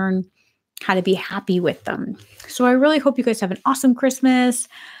just learn how to be happy with them. So I really hope you guys have an awesome Christmas.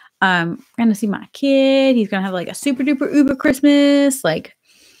 I'm going to see my kid. He's going to have like a super duper uber Christmas.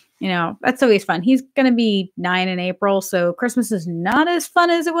 That's always fun. He's going to be 9 in April. So Christmas is not as fun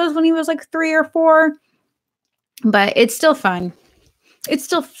as it was when he was like 3 or 4, but it's still fun. He's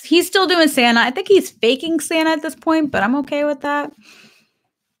still doing Santa. I think he's faking Santa at this point, but I'm okay with that.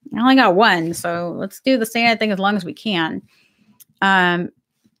 I only got one, so let's do the Santa thing as long as we can. Shelly,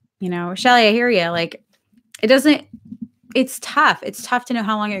 I hear you. It's tough. It's tough to know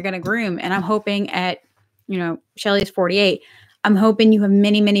how long you're going to groom. And I'm hoping Shelly's 48. I'm hoping you have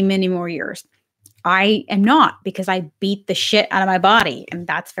many, many, many more years. I am not because I beat the shit out of my body. And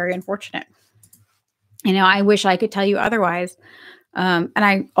that's very unfortunate. I wish I could tell you otherwise.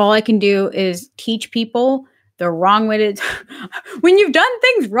 All I can do is teach people the wrong way to, when you've done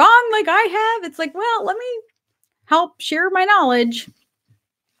things wrong, like I have, it's like, well, let me help share my knowledge.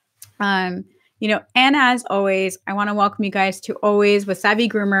 And as always, I want to welcome you guys to Always with Savvy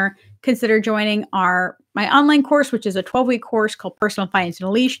Groomer. Consider joining my online course, which is a 12-week course called Personal Finance in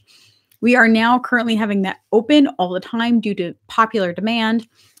a Leash. We are now currently having that open all the time due to popular demand.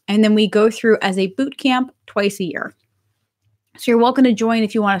 And then we go through as a boot camp twice a year. So you're welcome to join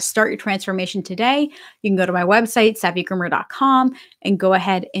if you want to start your transformation today. You can go to my website, savvygroomer.com, and go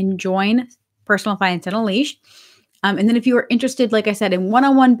ahead and join Personal Finance in a Leash. And then if you are interested, like I said, in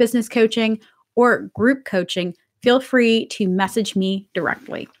one-on-one business coaching or group coaching, feel free to message me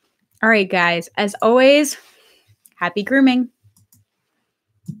directly. All right, guys, as always, happy grooming.